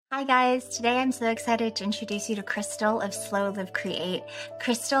Hi guys, today I'm so excited to introduce you to Crystal of Slow Live Create.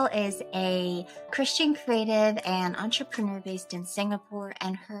 Crystal is a Christian creative and entrepreneur based in Singapore,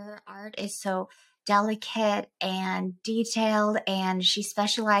 and her art is so delicate and detailed, and she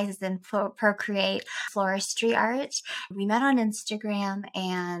specializes in Procreate floristry art. We met on Instagram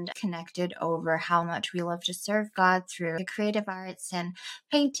and connected over how much we love to serve God through the creative arts and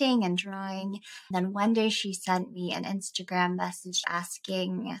painting and drawing. Then one day she sent me an Instagram message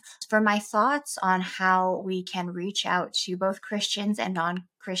asking for my thoughts on how we can reach out to both Christians and non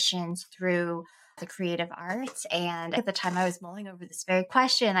Christians through the creative arts. And at the time, I was mulling over this very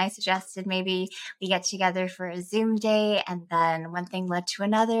question. I suggested maybe we get together for a Zoom day. And then one thing led to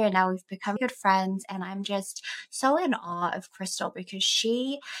another. And now we've become good friends. And I'm just so in awe of Crystal because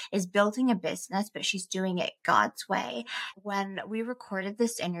she is building a business, but she's doing it God's way. When we recorded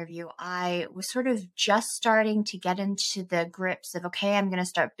this interview, I was sort of just starting to get into the grips of, okay, I'm going to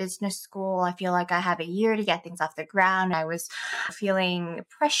start business school. I feel like I have a year to get things off the ground. I was feeling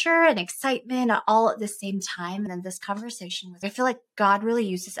pressure and excitement all at the same time. And then this conversation I feel like God really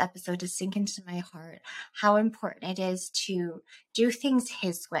used this episode to sink into my heart how important it is to do things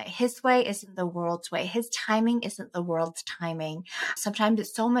His way. His way isn't the world's way. His timing isn't the world's timing. Sometimes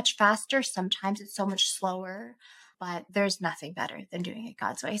it's so much faster. Sometimes it's so much slower, but there's nothing better than doing it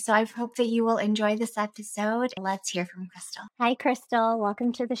God's way. So I hope that you will enjoy this episode. Let's hear from Crystal. Hi, Crystal.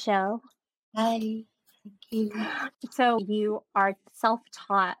 Welcome to the show. Hi. Thank you. So, you are self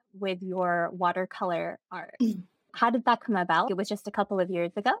taught with your watercolor art. How did that come about? It was just a couple of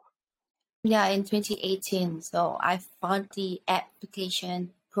years ago. Yeah, in 2018. So I found the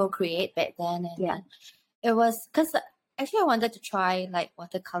application Procreate back then, and Yeah. it was because actually I wanted to try like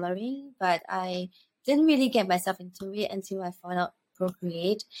watercoloring, but I didn't really get myself into it until I found out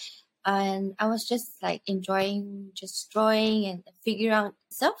Procreate. And I was just like enjoying just drawing and figuring out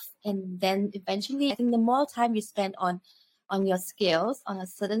stuff. And then eventually, I think the more time you spend on your skills, on a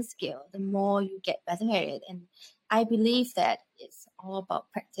certain skill, the more you get better at it. And I believe that it's all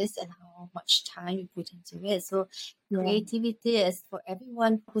about practice and how much time you put into it. So Yeah. creativity is for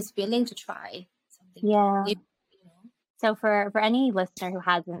everyone who's willing to try something Yeah. new, you know. So, for any listener who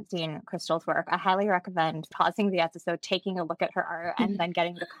hasn't seen Crystal's work, I highly recommend pausing the episode, taking a look at her art, and then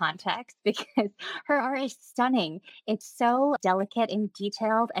getting the context because her art is stunning. It's so delicate and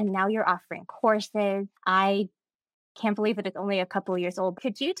detailed. And now you're offering courses. I can't believe that it's only a couple of years old.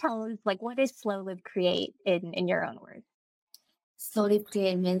 Could you tell us, like, what is Slow Live Create in your own words? Slowly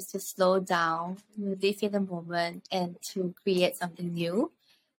create means to slow down, live in the moment, and to create something new.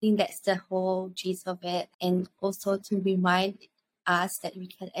 I think that's the whole gist of it. And also to remind us that we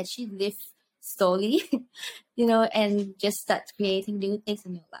can actually live slowly, and just start creating new things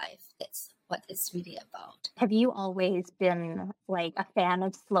in your life. That's what it's really about. Have you always been like a fan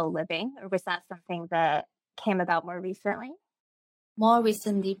of slow living, or was that something that came about more recently? More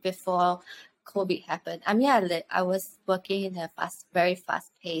recently, before COVID happened, I mean, I was working in a very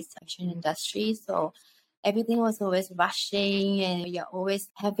fast-paced fashion industry, so everything was always rushing, and you're always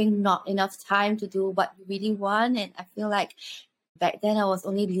having not enough time to do what you really want. And I feel like back then I was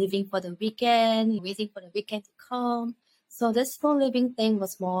only living for the weekend, waiting for the weekend to come. So this slow living thing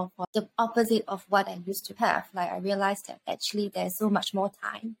was more for the opposite of what I used to have. Like I realized that actually there's so much more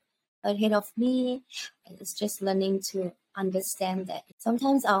time ahead of me. And it's just learning to understand that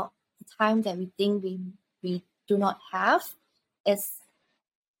sometimes our time that we think we do not have is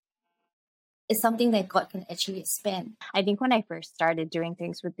something that God can actually expand. I think when I first started doing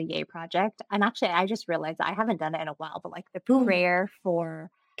things with the Yay Project, and actually I just realized I haven't done it in a while, but like the prayer for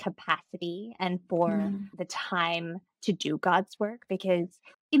capacity and for the time to do God's work, because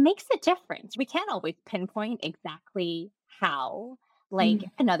it makes a difference. We can't always pinpoint exactly how. Like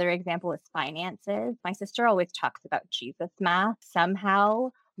another example is finances. My sister always talks about Jesus math.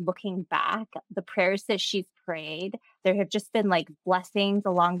 Somehow, looking back, the prayers that she's prayed, there have just been like blessings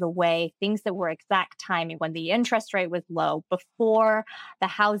along the way, things that were exact timing when the interest rate was low, before the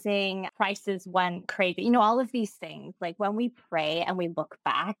housing prices went crazy. All of these things. Like when we pray and we look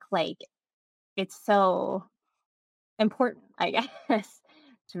back, like it's so important, I guess,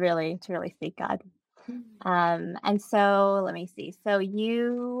 to really seek God. And so let me see. So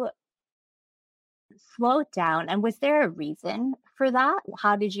you slowed down, and was there a reason for that?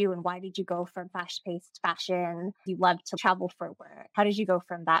 How did you and why did you go from fast-paced fashion? You love to travel for work. How did you go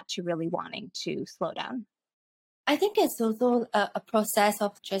from that to really wanting to slow down? I think it's also a process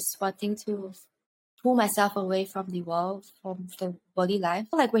of just wanting to pull myself away from the world, from the body life.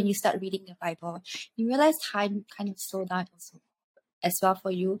 Like when you start reading the Bible, you realize time kind of slow down also as well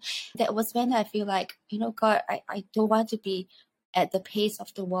for you. That was when I feel like, God, I don't want to be at the pace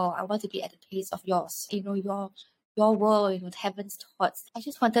of the world. I want to be at the pace of yours, your world, heaven's thoughts. I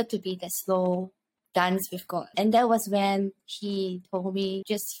just wanted to be that slow dance with God. And that was when he told me,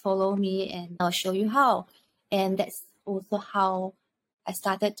 just follow me and I'll show you how. And that's also how I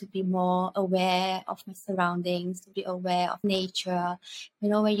started to be more aware of my surroundings, to be aware of nature.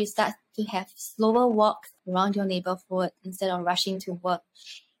 When you start to have slower walks around your neighborhood instead of rushing to work,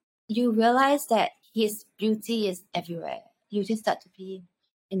 you realize that his beauty is everywhere. You just start to be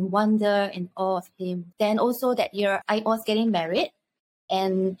in wonder, in awe of him. Then also that year, I was getting married,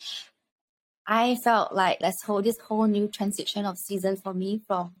 and I felt like this whole new transition of season for me,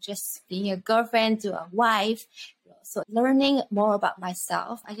 from just being a girlfriend to a wife. So learning more about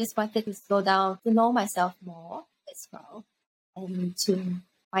myself, I just wanted to slow down, to know myself more as well, and to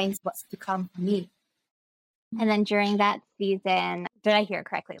find what's to come for me. And then during that season, did I hear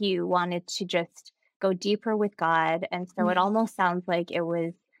correctly? You wanted to just go deeper with God. And so it almost sounds like it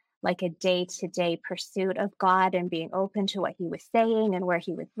was like a day-to-day pursuit of God and being open to what he was saying and where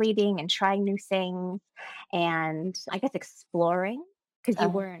he was leading and trying new things. And I guess exploring, because you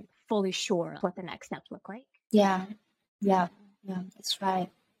weren't fully sure what the next steps look like. Yeah, that's right.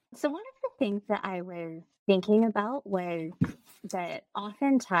 So one of the things that I was thinking about was that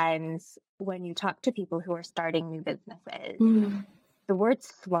oftentimes when you talk to people who are starting new businesses, the word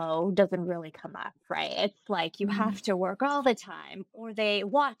slow doesn't really come up, right? It's like you have to work all the time, or they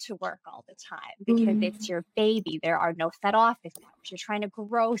want to work all the time because it's your baby. There are no set office hours. You're trying to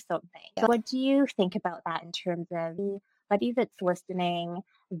grow something. So what do you think about that in terms of anybody that's listening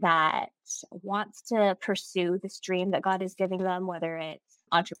that wants to pursue this dream that God is giving them, whether it's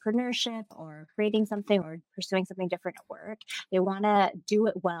entrepreneurship or creating something or pursuing something different at work? They want to do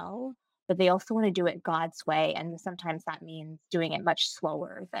it well, but they also want to do it God's way. And sometimes that means doing it much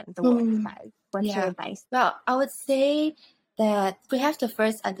slower than the world says. What's your advice? Well, I would say that we have to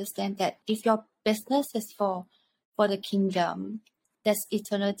first understand that if your business is for the kingdom, there's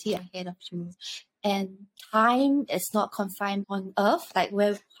eternity ahead of you. And time is not confined on earth, like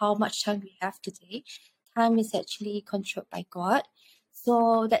how much time we have today. Time is actually controlled by God.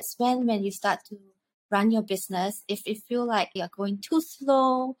 So that's when you start to run your business, if you feel like you're going too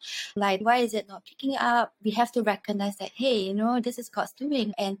slow, like why is it not picking up, we have to recognize that, hey, this is God's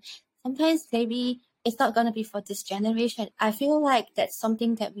doing. And sometimes maybe it's not going to be for this generation. I feel like that's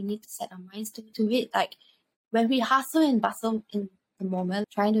something that we need to set our minds to it. Like when we hustle and bustle in the moment,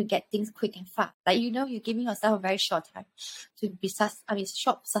 trying to get things quick and fast, like you're giving yourself a very short time to be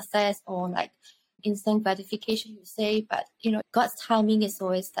short success or like instant gratification, you say. But God's timing is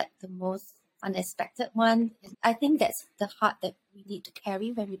always like the most unexpected one. I think that's the heart that we need to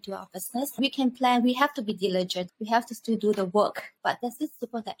carry when we do our business. We can plan, we have to be diligent, we have to still do the work, but there's this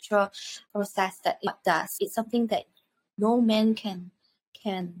supernatural process that it does. It's something that no man can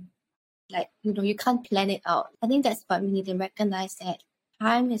you can't plan it out. I think that's what we need to recognize, that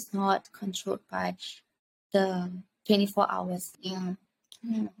time is not controlled by the 24 hours.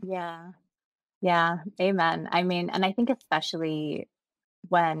 Yeah. Amen. I mean, and I think especially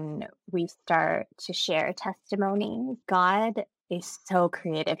when we start to share testimonies, God is so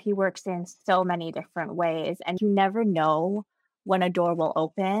creative. He works in so many different ways, and you never know when a door will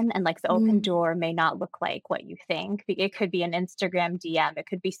open. And like the open door may not look like what you think. It could be an Instagram DM. It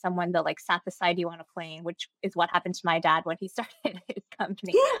could be someone that like sat beside you on a plane, which is what happened to my dad when he started his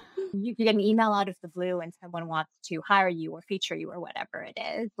company. You get an email out of the blue and someone wants to hire you or feature you or whatever it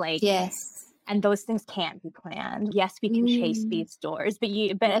is. Like, yes. And those things can't be planned. Yes, we can chase these doors,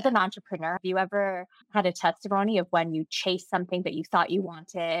 but as an entrepreneur, have you ever had a testimony of when you chased something that you thought you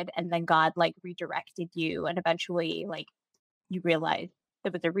wanted and then God like redirected you and eventually like you realized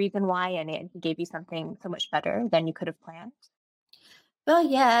there was a reason why and it gave you something so much better than you could have planned? Well,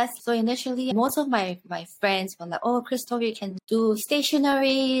 yes. So initially, most of my friends were like, oh, Crystal, you can do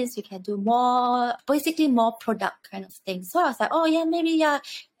stationaries, you can do more product kind of things. So I was like, oh, yeah, maybe, yeah,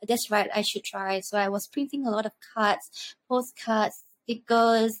 that's right, I should try. So I was printing a lot of cards, postcards,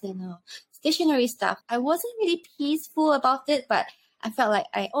 stickers, stationery stuff. I wasn't really peaceful about it, but I felt like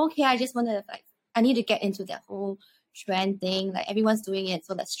I just wanted to, I need to get into that whole trend thing. Like everyone's doing it,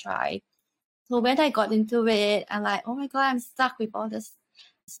 so let's try. So when I got into it, I'm like, oh my God, I'm stuck with all this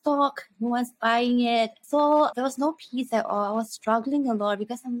stock. No one's buying it. So there was no peace at all. I was struggling a lot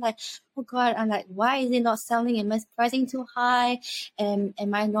because I'm like, oh God, why is it not selling? Am I pricing too high? Am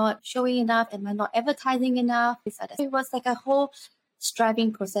I not showing enough? Am I not advertising enough? It was like a whole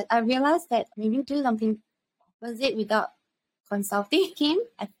striving process. I realized that when you do something opposite without consulting him,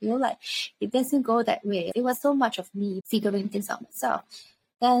 I feel like it doesn't go that way. It was so much of me figuring things out myself.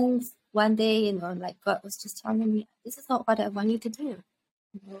 Then one day, like God was just telling me, this is not what I want you to do.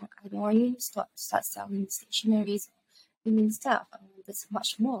 I don't want you to start selling stationaries, women stuff. I want this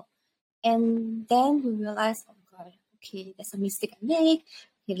much more. And then we realized, oh God, okay, there's a mistake I made.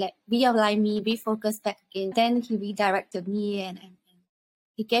 He realign me, refocus back again. Then he redirected me and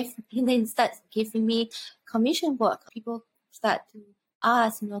he then started giving me commission work. People start to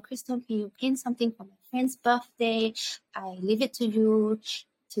ask, Crystal, can you paint something for my friend's birthday? I leave it to you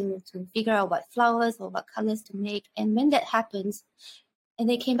to figure out what flowers or what colors to make. And when that happens, and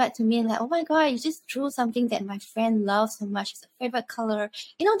they came back to me and like, oh my God, you just drew something that my friend loves so much. It's a favorite color.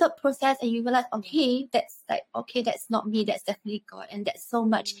 The process, and you realize, okay, that's not me. That's definitely God. And that's so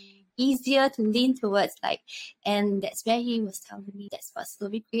much easier to lean towards, and that's where he was telling me that's what Slow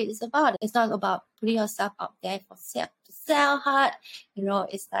Live Create is about. It's not about putting yourself out there for sale, to sell hard.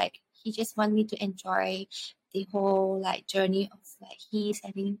 It's like he just want me to enjoy the whole journey of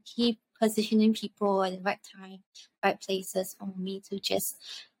he positioning people at the right time, right places for me to just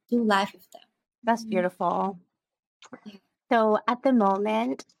do life with them. That's beautiful. Yeah. So at the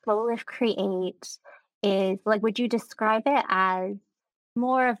moment, Slow Live Create is would you describe it as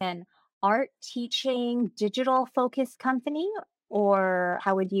more of an art teaching, digital focused company, or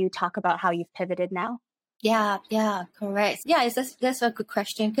how would you talk about how you've pivoted now? Yeah, correct. Yeah, that's a good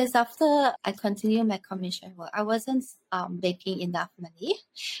question, because after I continued my commission work, I wasn't making enough money.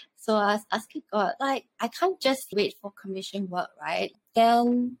 So I was asking God, I can't just wait for commission work, right?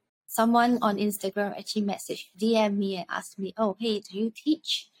 Then someone on Instagram actually DM me and asked me, oh, hey, do you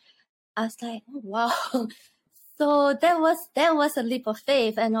teach? I was like, oh, wow. So that was a leap of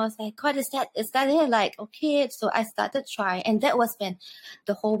faith. And I was like, God, is that it? Okay. So I started trying. And that was when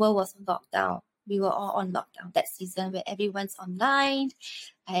the whole world was on lockdown. We were all on lockdown that season, where everyone's online.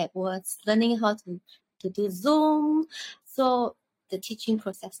 I was learning how to do Zoom. So the teaching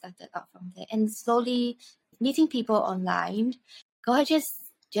process started out from there, and slowly meeting people online. God just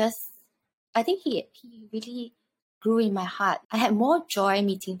I think he really grew in my heart. I had more joy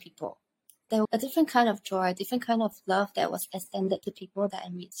meeting people. There was a different kind of joy, different kind of love that was extended to people that I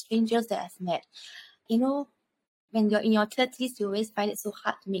meet, strangers that I've met. When you're in your 30s, you always find it so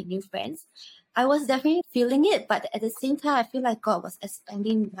hard to make new friends. I was definitely feeling it, but at the same time, I feel like God was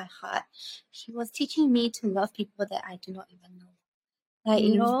expanding my heart. He was teaching me to love people that I do not even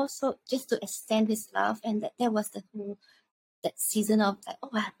know. So just to extend his love. And that was the whole, that season of oh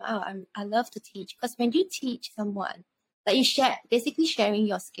wow, I love to teach. Because when you teach someone, you share, basically sharing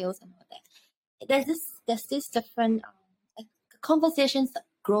your skills and all that, there's this different, conversations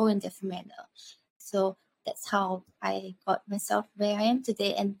grow in different manner. So that's how I got myself where I am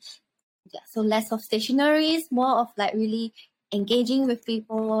today. And yeah, so less of stationaries, more of really engaging with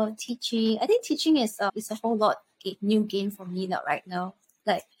people, teaching. I think teaching is a whole lot new game for me right now.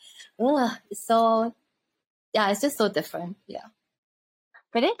 It's so, yeah, it's just so different. Yeah.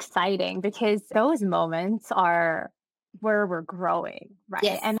 But exciting, because those moments are where we're growing, right?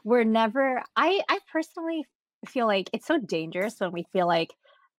 Yes. And we're never, I personally feel like it's so dangerous when we feel like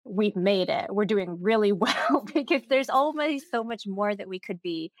we've made it, we're doing really well, because there's always so much more that we could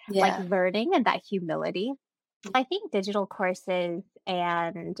be learning, and that humility. I think digital courses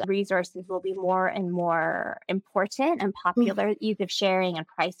and resources will be more and more important and popular, ease of sharing and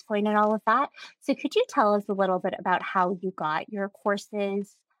price point and all of that. So could you tell us a little bit about how you got your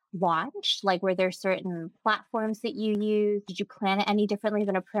courses launched? Were there certain platforms that you used? Did you plan it any differently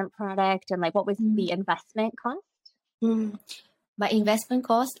than a print product? And what was the investment cost? My investment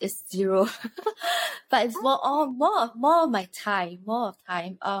cost is zero, but it's more of my time,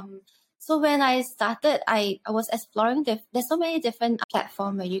 So when I started, I was exploring there's so many different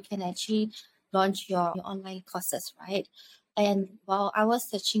platforms where you can actually launch your online courses, right? And while I was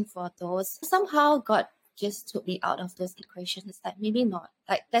searching for those, somehow God just took me out of those equations. Maybe not.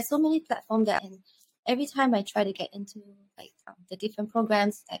 There's so many platforms that, and every time I try to get into the different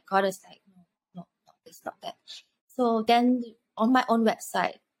programs, God is no, it's not that. So then on my own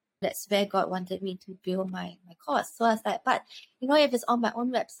website, that's where God wanted me to build my course. So I was like, but if it's on my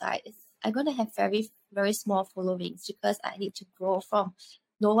own website, I'm going to have very, very small followings, because I need to grow from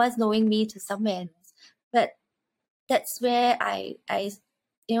no one's knowing me to somewhere else. But that's where I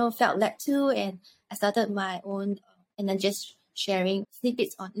felt led to, and I started my own, and then just sharing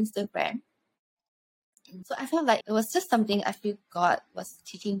snippets on Instagram. And so I felt like it was just something I feel God was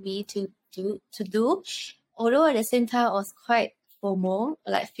teaching me to do. Although at the same time, I was quite FOMO,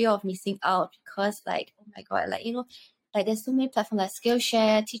 fear of missing out, because oh my God, there's so many platforms like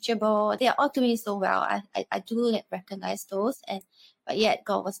Skillshare, Teachable, they are all doing so well. I do recognize those, but yet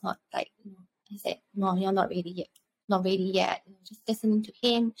God was not he said, no, you're not ready yet. not ready yet. Just listening to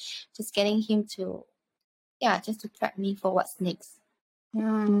him, just getting him to, just to prep me for what's next.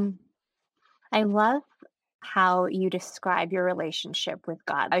 Mm. I love how you describe your relationship with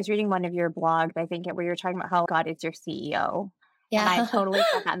God. I was reading one of your blogs, I think, where you were talking about how God is your CEO. And I totally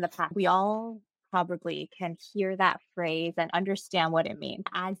said that in the past. We all probably can hear that phrase and understand what it means.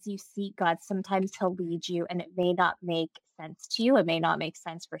 As you seek God, sometimes He'll lead you, and it may not make sense to you. It may not make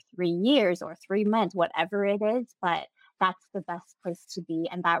sense for 3 years or 3 months, whatever it is, but that's the best place to be.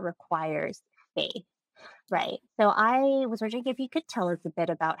 And that requires faith. Right. So I was wondering if you could tell us a bit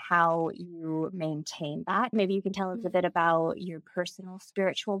about how you maintain that. Maybe you can tell us a bit about your personal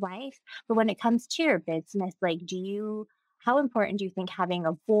spiritual life. But when it comes to your business, like, how important do you think having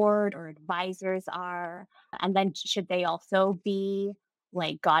a board or advisors are? And then should they also be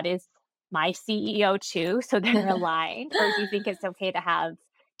like, God is my CEO too, so they're aligned? Or do you think it's okay to have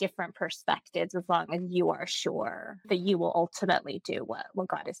different perspectives as long as you are sure that you will ultimately do what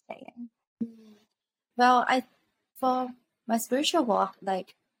God is saying? Well, for my spiritual walk,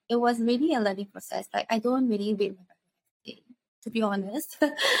 like it was really a learning process. Like I don't really read my Bible, to be honest,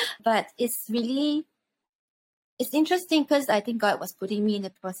 but it's interesting because I think God was putting me in the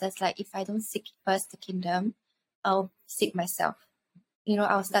process. Like if I don't seek first the kingdom, I'll seek myself.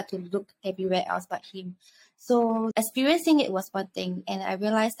 I'll start to look everywhere else but Him. So experiencing it was one thing, and I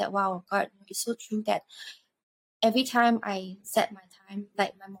realized that wow, God, it's so true that every time I set my time,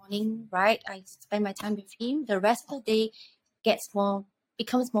 like my morning, right, I spend my time with Him, the rest of the day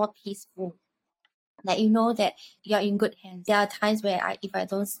becomes more peaceful. Like that you're in good hands. There are times where if I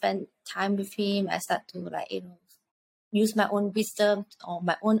don't spend time with Him, I start to use my own wisdom or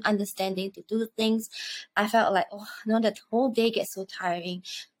my own understanding to do things. I felt like, that whole day gets so tiring.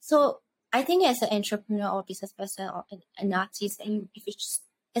 So I think as an entrepreneur or business person or an artist, and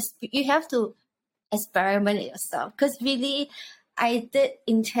you have to experiment it yourself, because really I did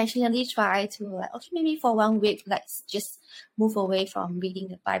intentionally try to maybe for 1 week let's just move away from reading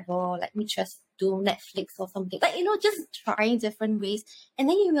the Bible, let me just do Netflix or something, just trying different ways. And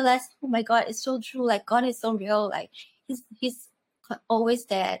then you realize, oh my God, it's so true, like God is so real, like he's always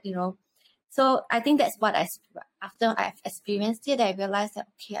there. So I think that's what after I've experienced it, I realized that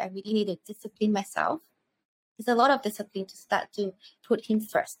okay, I really need to discipline myself. There's a lot of discipline to start to put Him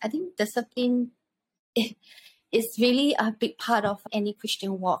first. I think discipline is really a big part of any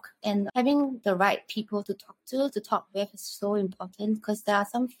Christian walk, and having the right people to talk with is so important, because there are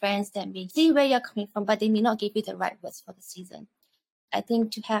some friends that may see where you're coming from, but they may not give you the right words for the season. I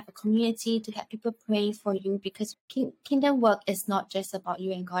think to have a community, to have people praying for you, because kingdom work is not just about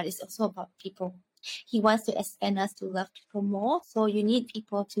you and God, it's also about people. He wants to expand us to love people more. So you need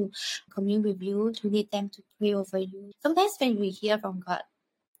people to commune with you, you need them to pray over you. Sometimes when we hear from God,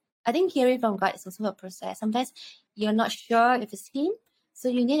 I think hearing from God is also a process. Sometimes you're not sure if it's Him, so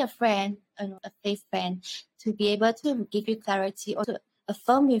you need a friend, a faith friend, to be able to give you clarity or to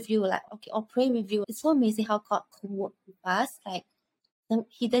affirm with you, or pray with you. It's so amazing how God can work with us.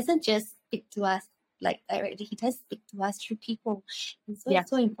 He doesn't just speak to us directly. He does speak to us through people. And so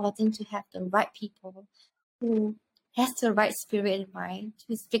It's so important to have the right people who has the right spirit in mind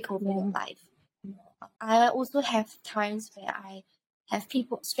to speak over your life. I also have times where I have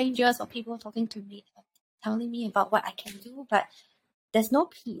strangers or people talking to me, telling me about what I can do, but there's no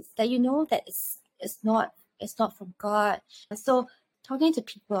peace. That that it's not from God. So talking to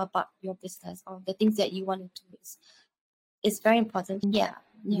people about your business or the things that you want to do is very important.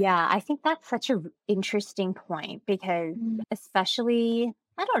 Yeah. I think that's such an interesting point, because especially,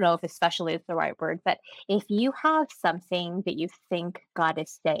 I don't know if especially is the right word, but if you have something that you think God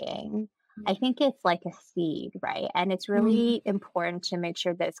is saying, I think it's like a seed, right? And it's really important to make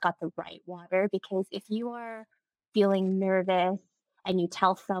sure that it's got the right water, because if you are feeling nervous and you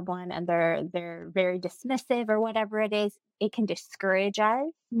tell someone and they're very dismissive or whatever it is, it can discourage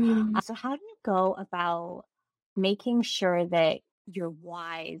us. So how do you go about making sure that you're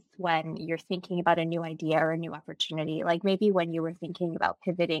wise when you're thinking about a new idea or a new opportunity? Like maybe when you were thinking about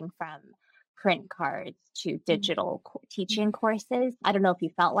pivoting from print cards to digital teaching courses. I don't know if you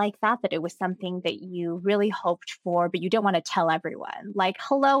felt like that it was something that you really hoped for, but you didn't want to tell everyone. Like,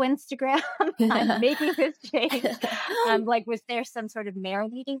 hello, Instagram, I'm making this change. Was there some sort of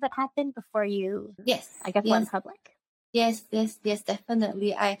marinating that happened before you, went public? Yes,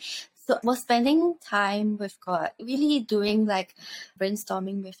 definitely. I was spending time with God, really doing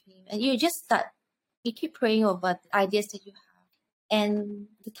brainstorming with Him, and you keep praying over the ideas that you have, and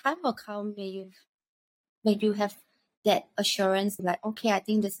the time will come when you have that assurance, okay, I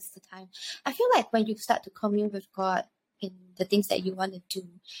think this is the time. I feel like when you start to commune with God in the things that you want to do,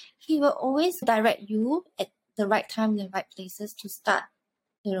 He will always direct you at the right time, the right places to start,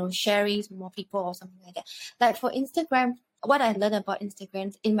 sharing to more people or something like that. Like for Instagram, what I learned about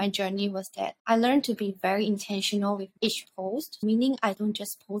Instagram in my journey was that I learned to be very intentional with each post, meaning I don't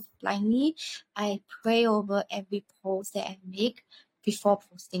just post blindly. I pray over every post that I make before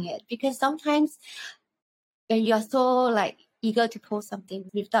posting it. Because sometimes when you're so like eager to post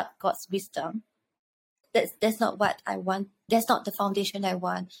something without God's wisdom, that's not what I want. That's not the foundation I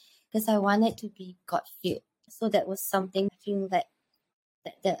want. Because I want it to be God-filled. So that was something I feel like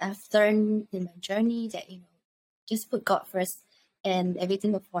that I've learned in my journey, that just put God first and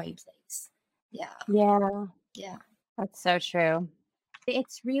everything will fall in place. Yeah. Yeah, that's so true.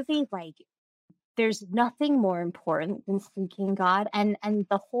 It's really like there's nothing more important than seeking God, and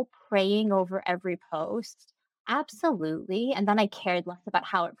the whole praying over every post. Absolutely. And then I cared less about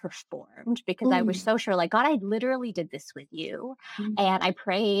how it performed because I was so sure, like, God, I literally did this with you. And I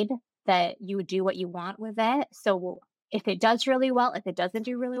prayed that you would do what you want with it. So if it does really well, if it doesn't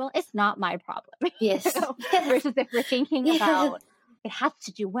do really well, it's not my problem. Yes. Versus if we're thinking Yes. about it has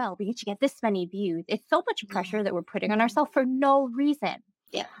to do well, we need to get this many views. It's so much pressure that we're putting on ourselves for no reason.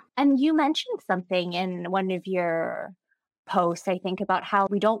 Yeah. And you mentioned something in one of your posts, I think, about how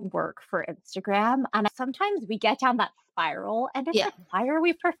we don't work for Instagram. And sometimes we get down that spiral and it's like, why are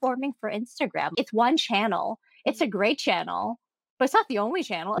we performing for Instagram? It's one channel. It's a great channel, but it's not the only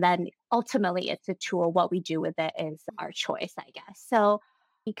channel. And then ultimately it's a tool. What we do with it is our choice, I guess. So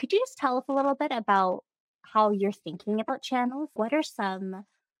could you just tell us a little bit about how you're thinking about channels? What are some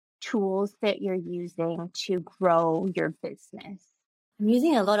tools that you're using to grow your business? I'm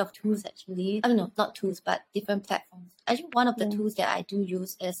using a lot of tools actually. I don't know, not tools, but different platforms. Actually, one of the tools that I do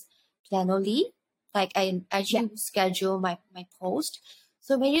use is Planoly. Like I actually schedule my post.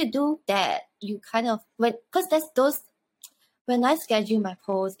 So when you do that, you kind of because there's those. When I schedule my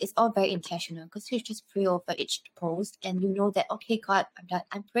post, it's all very intentional because you just pray over each post and you know that, okay, God, I'm done.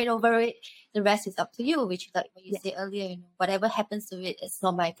 I'm prayed over it. The rest is up to you, which is like what you said earlier, whatever happens to it, it's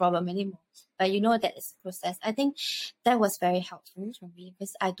not my problem anymore. But you know that it's a process. I think that was very helpful for me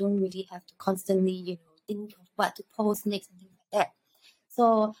because I don't really have to constantly, think of what to post next and things like that.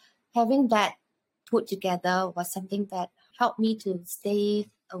 So having that put together was something that helped me to stay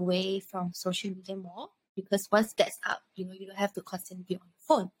away from social media more. Because once that's up, you don't have to constantly be on your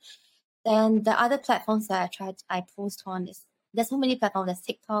phone. Then the other platforms that I post on there's so many platforms. There's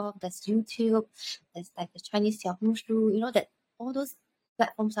TikTok, there's YouTube, there's like the Chinese Xiaohongshu. That all those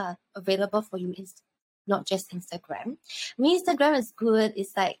platforms are available for you. Not just Instagram. I mean, Instagram is good.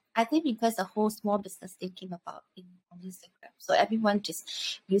 It's like I think because the whole small business thing came about on Instagram, so everyone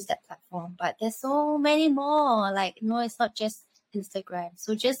just use that platform. But there's so many more. Like it's not just Instagram.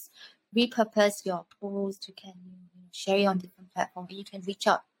 So just repurpose your post. You can share it on different platforms. You can reach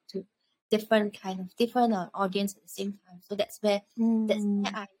out to different audience at the same time. So that's where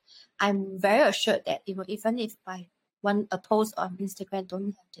I'm very assured that even if I want a post on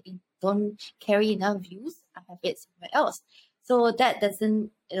Instagram don't carry enough views, I have it somewhere else. So that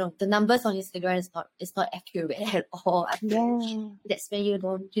doesn't the numbers on Instagram is not accurate at all. I think that's where you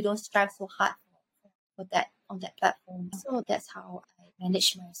don't strive so hard for that on that platform. So that's how I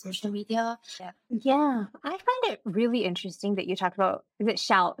manage my social media. Yeah. I find it really interesting that you talked about, is it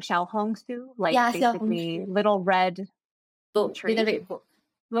Xiaohongshu? Like basically little red book. Tree? Little red book.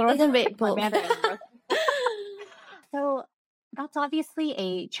 Little red book. So that's obviously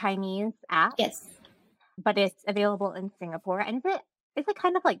a Chinese app. Yes. But it's available in Singapore. And is it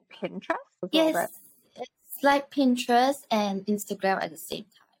kind of like Pinterest? Yes. It's like Pinterest and Instagram at the same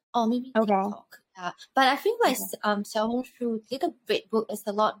time. Or maybe TikTok. But I feel like Xiaohongshu Little Red Book is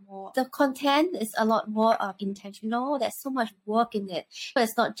a lot more. The content is a lot more intentional. There's so much work in it. But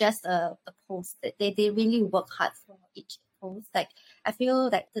it's not just a post. They really work hard for each post. Like I feel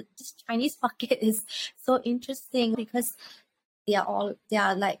like this Chinese market is so interesting because they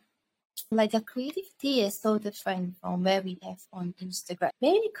are like their creativity is so different from where we have on Instagram.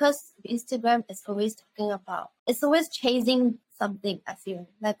 Maybe because Instagram is always talking about, it's always chasing something, I feel.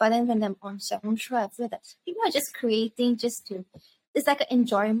 But then when I'm on Xiaohongshu, I feel that people are just creating it's like an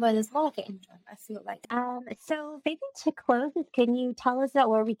enjoyment. It's more like an enjoyment, I feel like. So maybe to close, can you tell us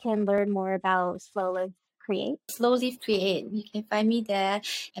where we can learn more about Slow Live Create? Slow Live Create. You can find me there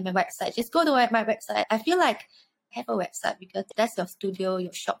and my website. Just go to my website. I feel like have a website because that's your studio,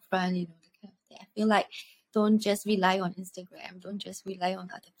 your shop front, that kind of thing. I feel like don't just rely on Instagram, don't just rely on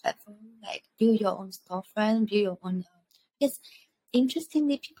other platforms. Like build your own storefront, build your own. Because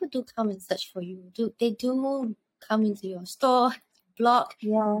interestingly, people do come and search for you. They do come into your store, blog,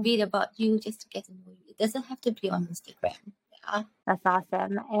 read about you just to get to know you. It doesn't have to be on Instagram. Yeah. That's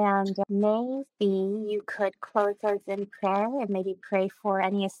awesome. And maybe you could close us in prayer and maybe pray for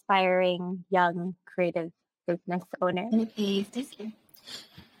any aspiring young creative business owners. Okay, thank you.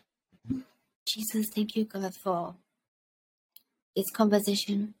 Jesus, thank you, God, for this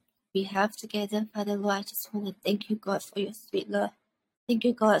conversation we have together. Father Lord, I just want to thank you, God, for your sweet love. Thank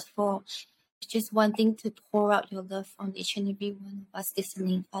you, God, for just wanting to pour out your love on each and every one of us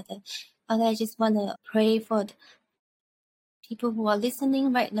listening, Father. Father, I just want to pray for the people who are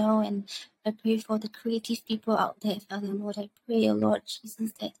listening right now, and I pray for the creative people out there, Father Lord. I pray, oh Lord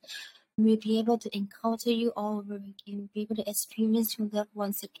Jesus, that we'll be able to encounter you all over again. We'll be able to experience your love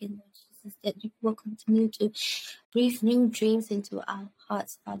once again, Lord Jesus, that you will continue to breathe new dreams into our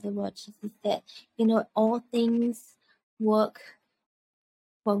hearts, Father Lord Jesus, that, all things work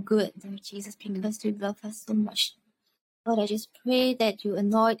for good, Lord Jesus, because you love us so much. Lord, I just pray that you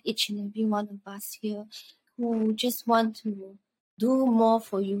anoint each and every one of us here who just want to do more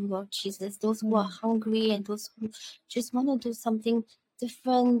for you, Lord Jesus. Those who are hungry and those who just want to do something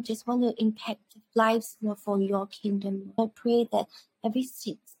different, just want to impact lives, for your kingdom. I pray that every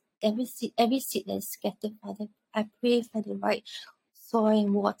seed that is scattered, Father, I pray for the right soil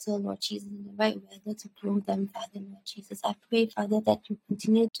and water, Lord Jesus, and the right weather to grow them, Father, Lord Jesus. I pray, Father, that you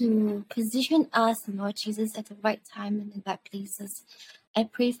continue to position us, Lord Jesus, at the right time and in the right places. I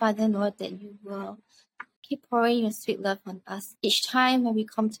pray, Father, Lord, that you will keep pouring your sweet love on us. Each time when we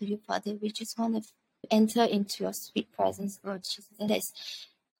come to you, Father, we just want to enter into your sweet presence, Lord Jesus. And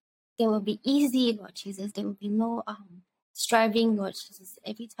there will be easy, Lord Jesus. There will be no striving, Lord Jesus.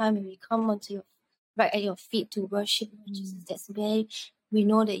 Every time when we come onto your right at your feet to worship, Lord Jesus, that's where we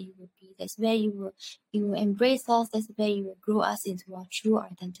know that you will be. That's where you will embrace us. That's where you will grow us into our true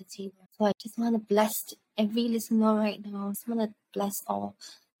identity, Lord. So I just want to bless every listener right now. I just want to bless all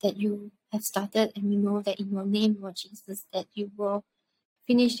that you have started, and we know that in your name, Lord Jesus, that you will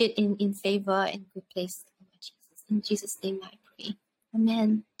finish it in favor and good place, Lord Jesus. In Jesus' name I pray.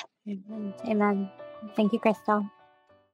 Amen. Amen. Thank you, Crystal.